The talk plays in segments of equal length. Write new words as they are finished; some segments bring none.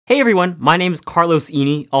Hey everyone, my name is Carlos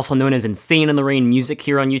Eni, also known as Insane in the Rain Music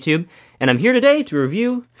here on YouTube, and I'm here today to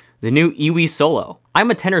review the new EWI Solo.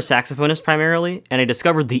 I'm a tenor saxophonist primarily, and I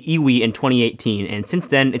discovered the EWI in 2018, and since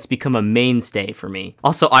then it's become a mainstay for me.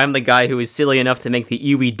 Also, I'm the guy who is silly enough to make the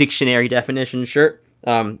EWI dictionary definition shirt.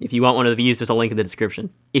 If you want one of these, there's a link in the description.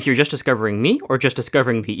 If you're just discovering me, or just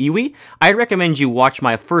discovering the EWI, I'd recommend you watch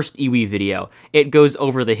my first EWI video. It goes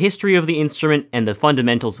over the history of the instrument and the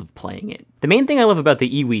fundamentals of playing it. The main thing I love about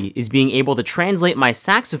the EWI is being able to translate my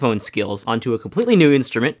saxophone skills onto a completely new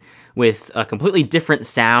instrument with a completely different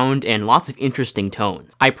sound and lots of interesting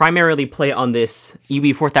tones. I primarily play on this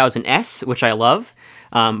EWI 4000S, which I love,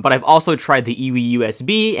 but I've also tried the EWI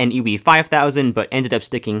USB and EWI 5000, but ended up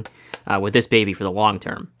sticking with this baby for the long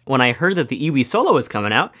term. When I heard that the EWI Solo was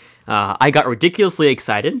coming out, I got ridiculously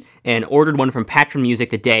excited and ordered one from Patchman Music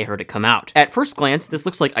the day I heard it come out. At first glance, this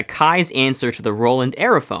looks like AKAI's answer to the Roland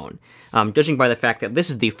Aerophone, judging by the fact that this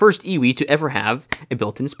is the first EWI to ever have a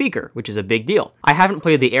built-in speaker, which is a big deal. I haven't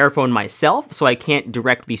played the Aerophone myself, so I can't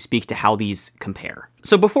directly speak to how these compare.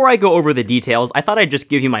 So before I go over the details, I thought I'd just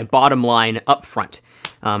give you my bottom line up front.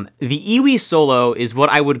 The EWI Solo is what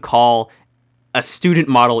I would call a student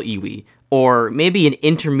model EWI, or maybe an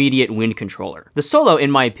intermediate wind controller. The Solo, in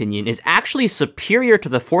my opinion, is actually superior to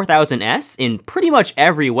the 4000S in pretty much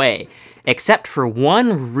every way, except for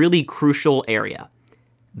one really crucial area: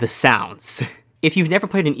 the sounds. If you've never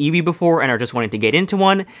played an EWI before and are just wanting to get into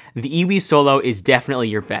one, the EWI Solo is definitely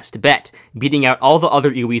your best bet, beating out all the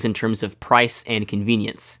other EWIs in terms of price and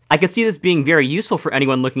convenience. I could see this being very useful for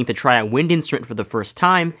anyone looking to try a wind instrument for the first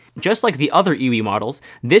time. Just like the other EWI models,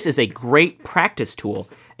 this is a great practice tool,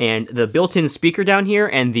 and the built-in speaker down here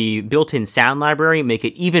and the built-in sound library make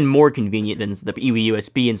it even more convenient than the EWI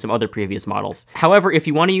USB and some other previous models. However, if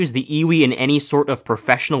you want to use the EWI in any sort of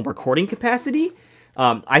professional recording capacity,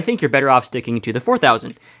 I think you're better off sticking to the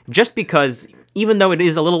 4000, just because even though it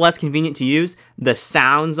is a little less convenient to use, the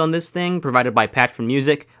sounds on this thing provided by Patchman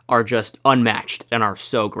Music are just unmatched and are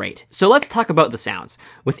so great. So let's talk about the sounds.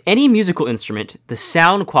 With any musical instrument, the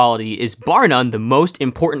sound quality is bar none the most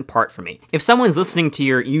important part for me. If someone's listening to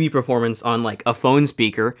your EWI performance on like a phone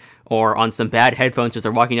speaker or on some bad headphones as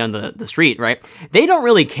they're walking down the street, right? They don't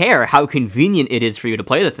really care how convenient it is for you to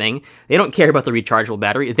play the thing. They don't care about the rechargeable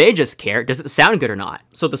battery. They just care, does it sound good or not?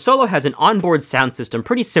 So the Solo has an onboard sound system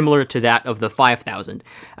pretty similar to that of the 5000.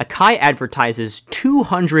 AKAI advertises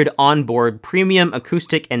 200 onboard premium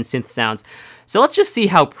acoustic and synth sounds. So let's just see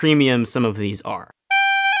how premium some of these are.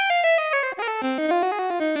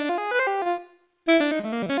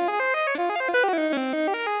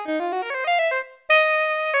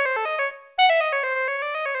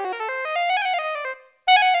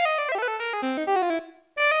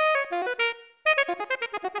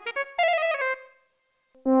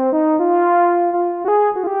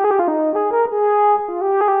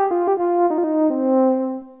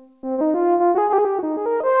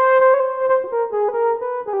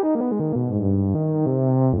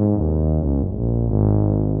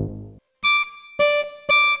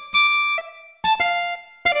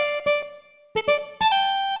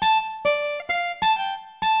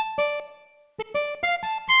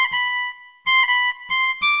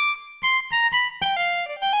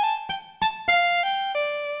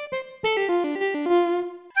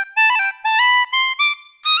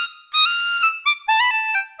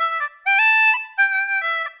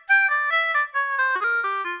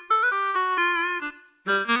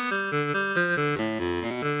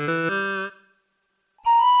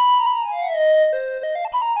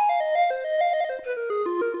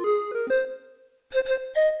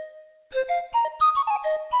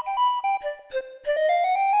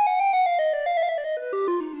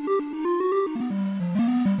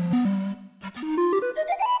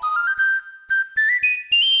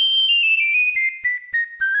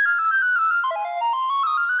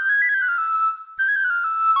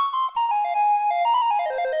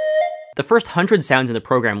 The first 100 sounds in the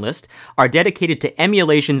program list are dedicated to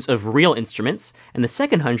emulations of real instruments, and the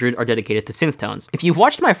second 100 are dedicated to synth tones. If you've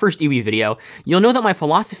watched my first EWI video, you'll know that my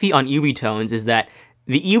philosophy on EWI tones is that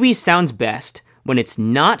the EWI sounds best when it's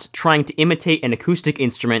not trying to imitate an acoustic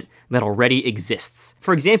instrument that already exists.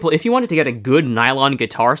 For example, if you wanted to get a good nylon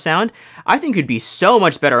guitar sound, I think you'd be so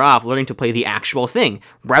much better off learning to play the actual thing,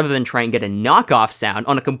 rather than try and get a knockoff sound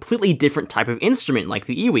on a completely different type of instrument like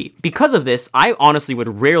the EWI. Because of this, I honestly would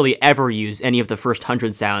rarely ever use any of the first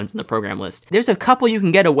 100 sounds in the program list. There's a couple you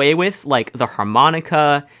can get away with, like the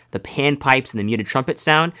harmonica, the panpipes and the muted trumpet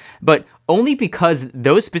sound, but only because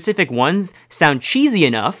those specific ones sound cheesy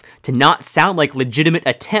enough to not sound like legitimate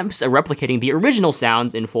attempts at replicating the original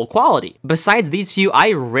sounds in full quality. Besides these few,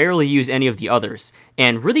 I rarely use any of the others,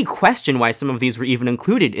 and really question why some of these were even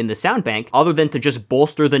included in the Soundbank, other than to just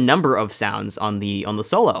bolster the number of sounds on the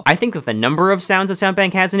solo. I think that the number of sounds the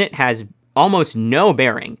Soundbank has in it has almost no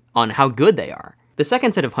bearing on how good they are. The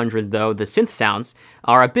second set of 100, though, the synth sounds,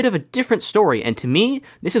 are a bit of a different story, and to me,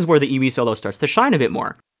 this is where the EWI Solo starts to shine a bit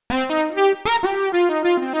more.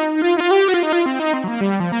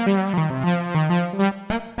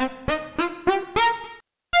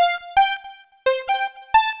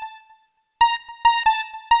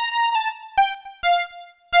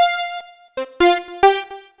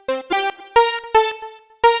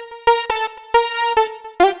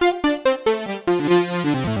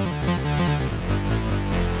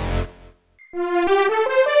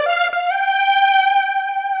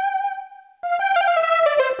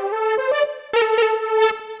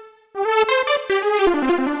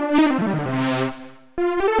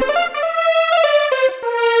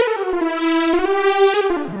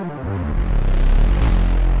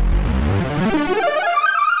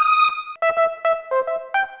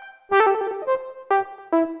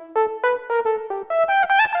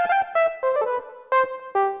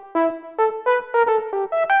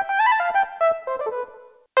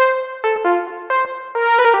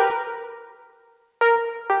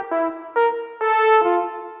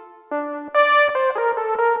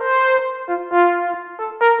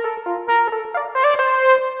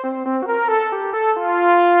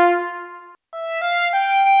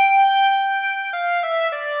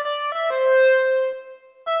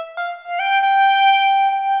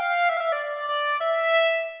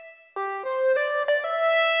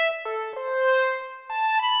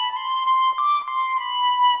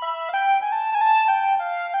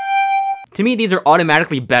 To me, these are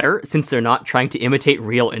automatically better since they're not trying to imitate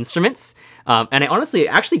real instruments. And I honestly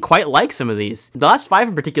actually quite like some of these. The last 5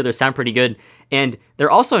 in particular sound pretty good, and they're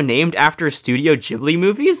also named after Studio Ghibli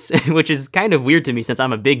movies, which is kind of weird to me since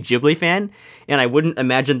I'm a big Ghibli fan, and I wouldn't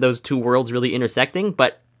imagine those two worlds really intersecting,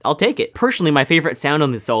 but I'll take it. Personally, my favorite sound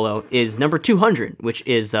on the solo is number 200, which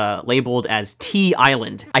is labeled as T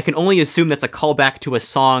Island. I can only assume that's a callback to a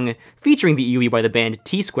song featuring the EWI by the band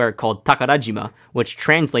T-Square called Takarajima, which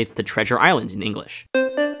translates to Treasure Island in English.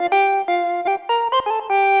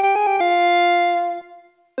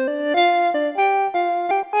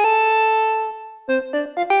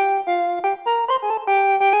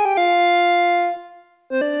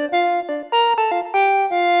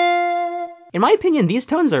 In my opinion, these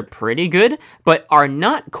tones are pretty good, but are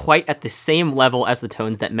not quite at the same level as the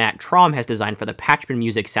tones that Matt Traum has designed for the Patchman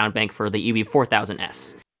Music Soundbank for the EWI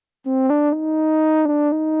 4000S.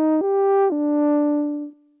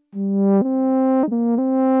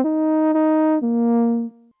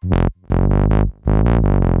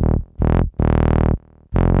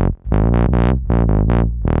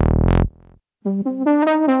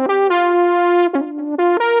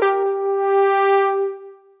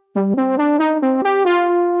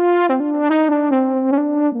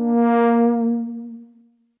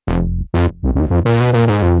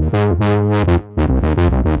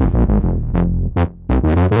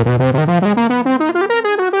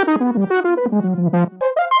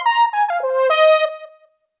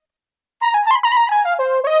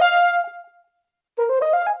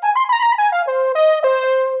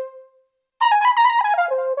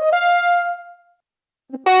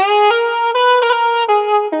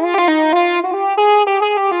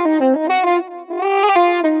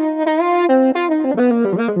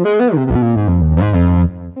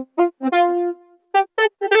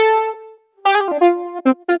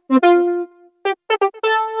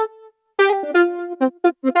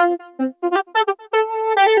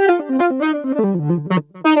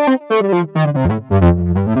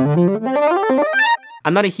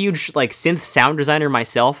 I'm not a huge synth sound designer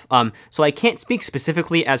myself, so I can't speak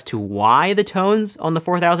specifically as to why the tones on the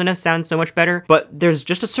 4000S sound so much better, but there's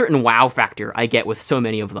just a certain wow factor I get with so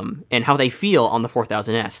many of them, and how they feel on the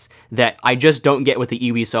 4000S, that I just don't get with the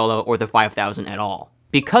EWI Solo or the 5000 at all.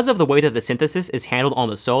 Because of the way that the synthesis is handled on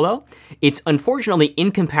the solo, it's unfortunately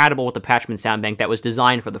incompatible with the Patchman Soundbank that was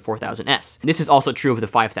designed for the 4000S. This is also true of the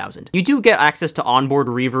 5000. You do get access to onboard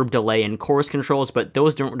reverb, delay, and chorus controls, but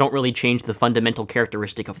those don't really change the fundamental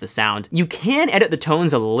characteristic of the sound. You can edit the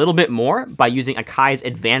tones a little bit more by using AKAI's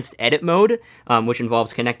advanced edit mode, which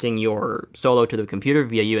involves connecting your solo to the computer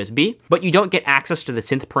via USB, but you don't get access to the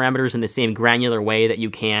synth parameters in the same granular way that you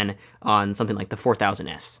can on something like the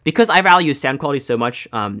 4000S. Because I value sound quality so much,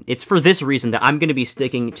 it's for this reason that I'm going to be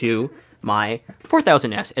sticking to my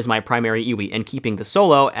 4000S as my primary EWI and keeping the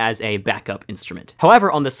Solo as a backup instrument.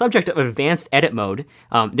 However, on the subject of advanced edit mode,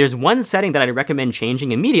 there's one setting that I'd recommend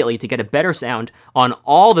changing immediately to get a better sound on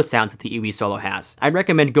all the sounds that the EWI Solo has. I'd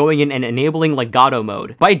recommend going in and enabling legato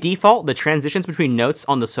mode. By default, the transitions between notes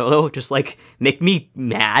on the Solo just like make me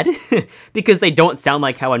mad because they don't sound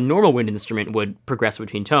like how a normal wind instrument would progress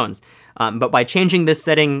between tones. But by changing this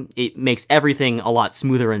setting, it makes everything a lot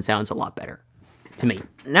smoother and sounds a lot better. To me.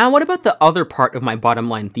 Now, what about the other part of my bottom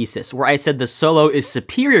line thesis, where I said the Solo is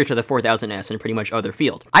superior to the 4000S in pretty much other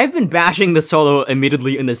field? I've been bashing the Solo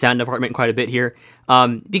admittedly in the sound department quite a bit here,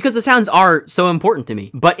 because the sounds are so important to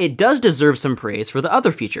me, but it does deserve some praise for the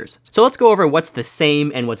other features. So let's go over what's the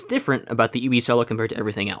same and what's different about the EWI Solo compared to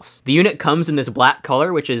everything else. The unit comes in this black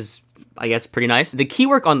color, which is, I guess, pretty nice. The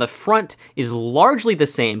keywork on the front is largely the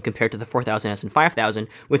same compared to the 4000S and 5000,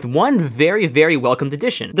 with one very, very welcomed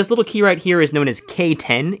addition. This little key right here is known as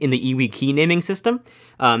K10 in the EWI key naming system,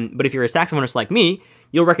 but if you're a saxophonist like me,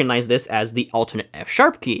 you'll recognize this as the alternate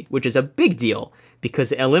F-sharp key, which is a big deal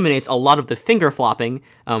because it eliminates a lot of the finger flopping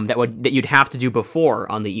that you'd have to do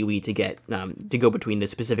before on the EWI to get to go between the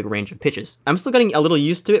specific range of pitches. I'm still getting a little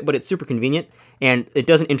used to it, but it's super convenient, and it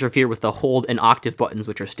doesn't interfere with the hold and octave buttons,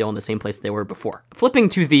 which are still in the same place they were before. Flipping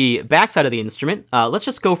to the back side of the instrument, let's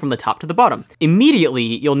just go from the top to the bottom. Immediately,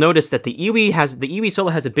 you'll notice that the EWI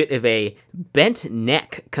Solo has a bit of a bent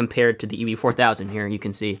neck compared to the EWI 4000. Here you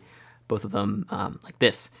can see both of them like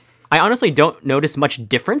this. I honestly don't notice much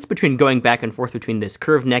difference between going back and forth between this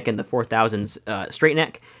curved neck and the 4000's straight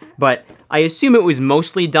neck, but I assume it was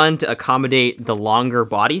mostly done to accommodate the longer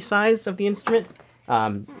body size of the instrument,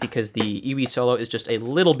 because the EWI Solo is just a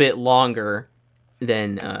little bit longer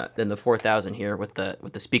than the 4000 here with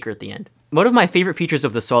the speaker at the end. One of my favorite features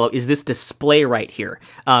of the Solo is this display right here.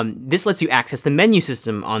 This lets you access the menu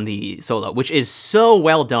system on the Solo, which is so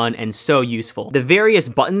well done and so useful. The various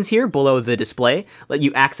buttons here below the display let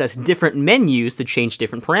you access different menus to change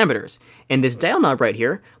different parameters. And this dial knob right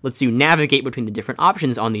here lets you navigate between the different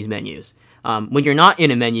options on these menus. When you're not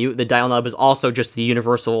in a menu, the dial knob is also just the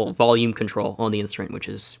universal volume control on the instrument, which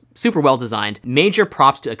is super well designed. Major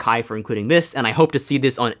props to AKAI for including this, and I hope to see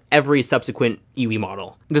this on every subsequent EWI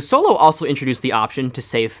model. The Solo also introduced the option to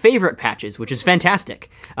save favorite patches, which is fantastic.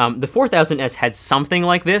 The 4000S had something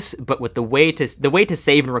like this, but with the way to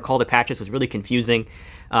save and recall the patches was really confusing.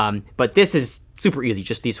 But this is super easy,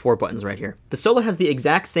 just these 4 buttons right here. The Solo has the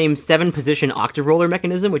exact same 7-position octave roller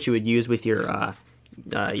mechanism, which you would use with your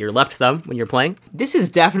left thumb when you're playing. This is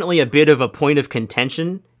definitely a bit of a point of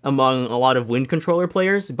contention among a lot of wind controller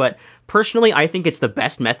players, but personally I think it's the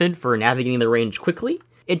best method for navigating the range quickly.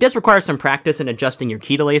 It does require some practice in adjusting your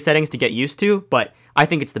key delay settings to get used to, but I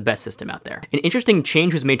think it's the best system out there. An interesting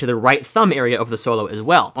change was made to the right thumb area of the Solo as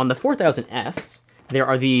well. On the 4000S, there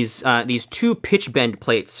are these 2 pitch bend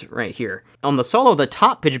plates right here. On the Solo, the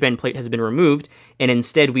top pitch bend plate has been removed, and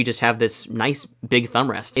instead we just have this nice big thumb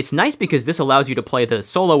rest. It's nice because this allows you to play the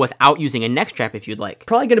Solo without using a neck strap if you'd like.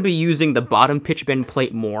 Probably going to be using the bottom pitch bend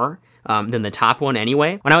plate more than the top one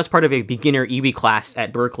anyway. When I was part of a beginner EWI class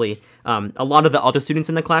at Berkeley, a lot of the other students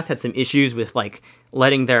in the class had some issues with like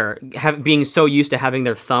being so used to having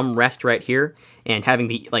their thumb rest right here and having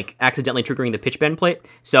the accidentally triggering the pitch bend plate.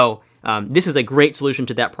 So this is a great solution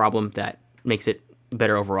to that problem that makes it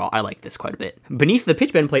better overall. I like this quite a bit. Beneath the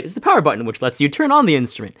pitch bend plate is the power button, which lets you turn on the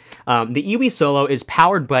instrument. The EWI Solo is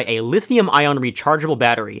powered by a lithium-ion rechargeable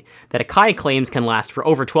battery that AKAI claims can last for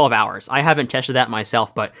over 12 hours. I haven't tested that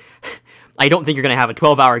myself, but I don't think you're going to have a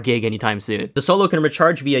 12-hour gig anytime soon. The Solo can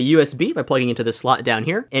recharge via USB by plugging into this slot down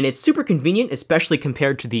here, and it's super convenient, especially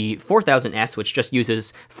compared to the 4000S, which just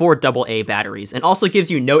uses 4 AA batteries, and also gives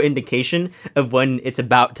you no indication of when it's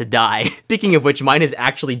about to die. Speaking of which, mine is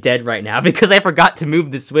actually dead right now because I forgot to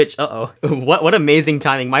move the switch. Uh-oh. What amazing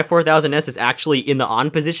timing. My 4000S is actually in the on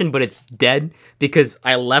position, but it's dead because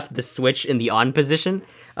I left the switch in the on position.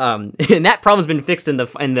 And that problem's been fixed in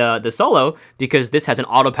the Solo because this has an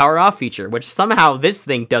auto power off feature, which somehow this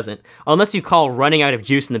thing doesn't, unless you call running out of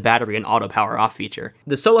juice in the battery an auto power off feature.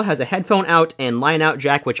 The Solo has a headphone out and line out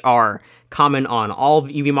jack, which are common on all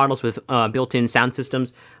the EWI models with built-in sound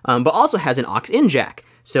systems, but also has an aux in jack.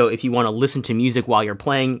 So if you want to listen to music while you're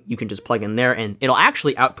playing, you can just plug in there and it'll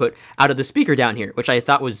actually output out of the speaker down here, which I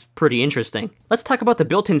thought was pretty interesting. Let's talk about the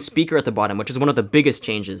built-in speaker at the bottom, which is one of the biggest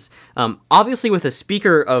changes. Obviously with a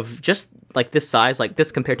speaker of just like this size, like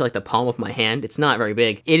this compared to like the palm of my hand. It's not very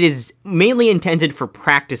big. It is mainly intended for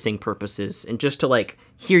practicing purposes and just to like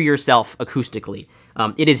hear yourself acoustically.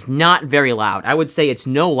 It is not very loud. I would say it's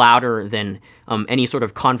no louder than any sort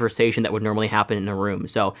of conversation that would normally happen in a room.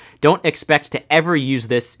 So don't expect to ever use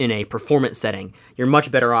this in a performance setting. You're much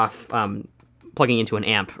better off plugging into an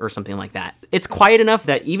amp or something like that. It's quiet enough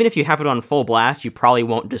that even if you have it on full blast, you probably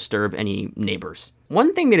won't disturb any neighbors.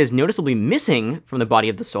 One thing that is noticeably missing from the body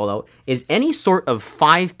of the Solo is any sort of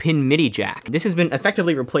 5-pin MIDI jack. This has been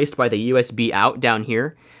effectively replaced by the USB out down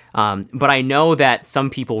here. But I know that some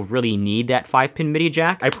people really need that 5-pin MIDI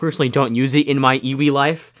jack. I personally don't use it in my EWI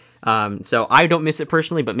life, so I don't miss it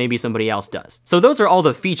personally, but maybe somebody else does. So those are all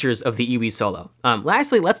the features of the EWI Solo.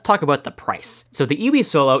 Lastly, let's talk about the price. So the EWI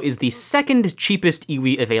Solo is the second cheapest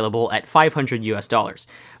EWI available at $500 US,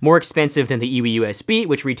 more expensive than the EWI USB,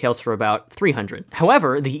 which retails for about $300.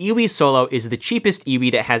 However, the EWI Solo is the cheapest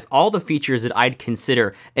EWI that has all the features that I'd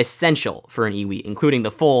consider essential for an EWI, including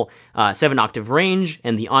the full 7-octave range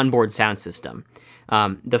and the onboard sound system.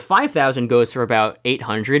 The 5000 goes for about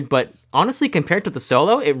 800, but honestly, compared to the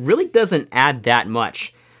Solo, it really doesn't add that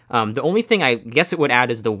much. The only thing I guess it would add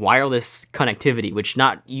is the wireless connectivity, which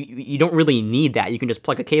you don't really need that. You can just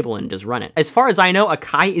plug a cable in and just run it. As far as I know,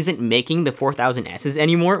 AKAI isn't making the 4000Ss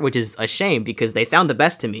anymore, which is a shame because they sound the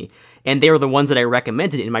best to me, and they were the ones that I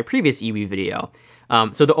recommended in my previous EWI video.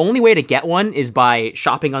 So the only way to get one is by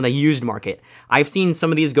shopping on the used market. I've seen some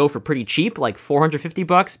of these go for pretty cheap, like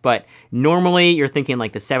 $450, but normally you're thinking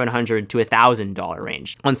like the $700 to $1,000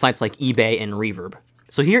 range on sites like eBay and Reverb.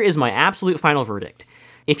 So here is my absolute final verdict.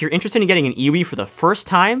 If you're interested in getting an EWI for the first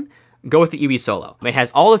time, go with the EWI Solo. It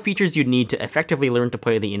has all the features you'd need to effectively learn to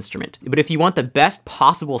play the instrument. But if you want the best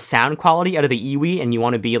possible sound quality out of the EWI and you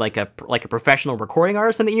want to be like a professional recording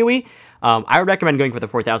artist in the EWI, I would recommend going for the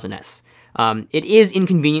 4000S. It is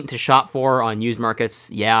inconvenient to shop for on used markets,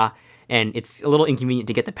 yeah, and it's a little inconvenient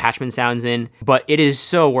to get the Patchman sounds in, but it is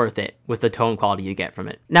so worth it with the tone quality you get from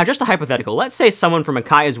it. Now, just a hypothetical, let's say someone from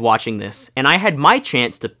AKAI is watching this, and I had my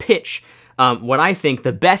chance to pitch what I think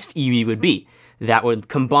the best EWI would be. That would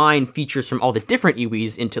combine features from all the different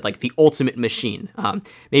EWIs into like the ultimate machine.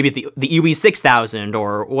 Maybe the EWI 6000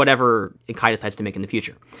 or whatever AKAI decides to make in the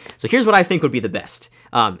future. So here's what I think would be the best.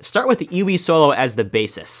 Start with the EWI Solo as the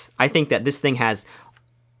basis. I think that this thing has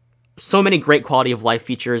so many great quality of life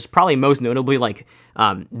features, probably most notably like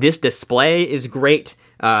this display is great.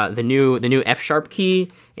 The new F-sharp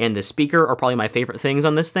key and the speaker are probably my favorite things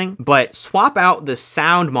on this thing, but swap out the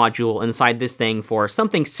sound module inside this thing for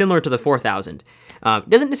something similar to the 4000. It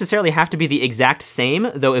doesn't necessarily have to be the exact same,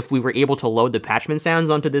 though if we were able to load the Patchman sounds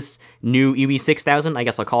onto this new EWI 6000, I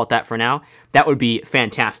guess I'll call it that for now, that would be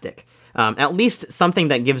fantastic. At least something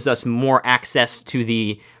that gives us more access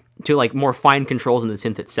to like more fine controls in the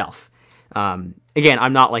synth itself. Again,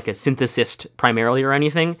 I'm not like a synthesist primarily or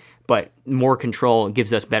anything, but more control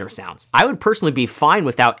gives us better sounds. I would personally be fine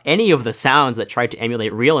without any of the sounds that try to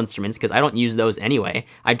emulate real instruments because I don't use those anyway.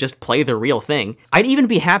 I just play the real thing. I'd even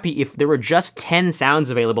be happy if there were just 10 sounds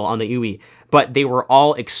available on the EWI, but they were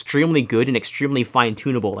all extremely good and extremely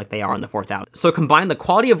fine-tunable like they are on the 4000. So combine the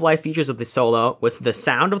quality of life features of the Solo with the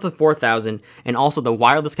sound of the 4000 and also the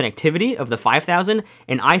wireless connectivity of the 5000,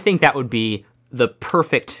 and I think that would be the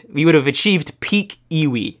perfect, we would have achieved peak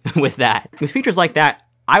EWI with that. With features like that,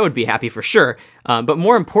 I would be happy for sure, but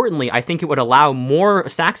more importantly, I think it would allow more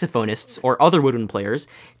saxophonists or other woodwind players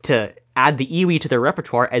to add the EWI to their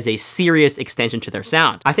repertoire as a serious extension to their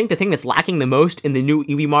sound. I think the thing that's lacking the most in the new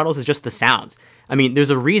EWI models is just the sounds. I mean, there's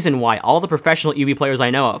a reason why all the professional EWI players I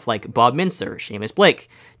know of, like Bob Mintzer, Seamus Blake,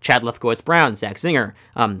 Chad Lefkowitz-Brown, Zach Zinger,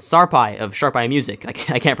 Sarpai of Sharp Eye Music,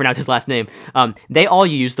 I can't pronounce his last name, they all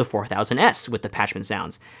use the 4000S with the Patchman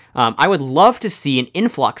sounds. I would love to see an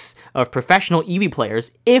influx of professional EWI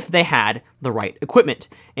players if they had the right equipment.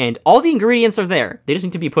 And all the ingredients are there. They just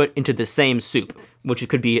need to be put into the same soup, which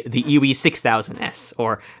could be the EWI 6000S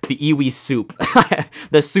or the EWI soup,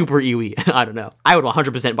 the super EWI, I don't know. I would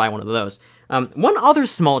 100% buy one of those. One other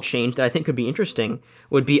small change that I think could be interesting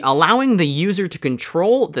would be allowing the user to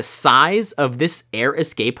control the size of this air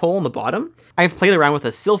escape hole in the bottom. I've played around with a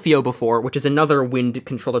Silphio before, which is another wind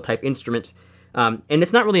controller type instrument. And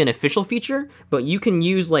it's not really an official feature, but you can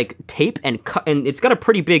use like tape and it's got a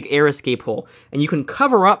pretty big air escape hole, and you can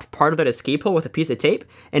cover up part of that escape hole with a piece of tape,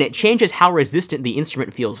 and it changes how resistant the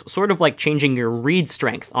instrument feels, sort of like changing your reed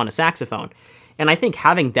strength on a saxophone. And I think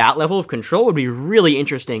having that level of control would be really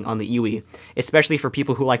interesting on the EWI, especially for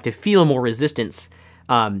people who like to feel more resistance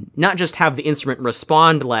not just have the instrument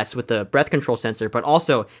respond less with the breath control sensor, but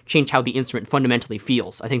also change how the instrument fundamentally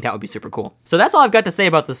feels. I think that would be super cool. So that's all I've got to say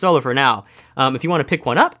about the Solo for now. If you want to pick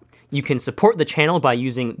one up, you can support the channel by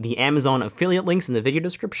using the Amazon affiliate links in the video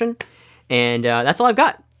description. And that's all I've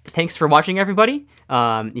got. Thanks for watching, everybody.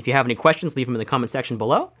 If you have any questions, leave them in the comment section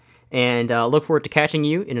below. And look forward to catching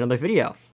you in another video.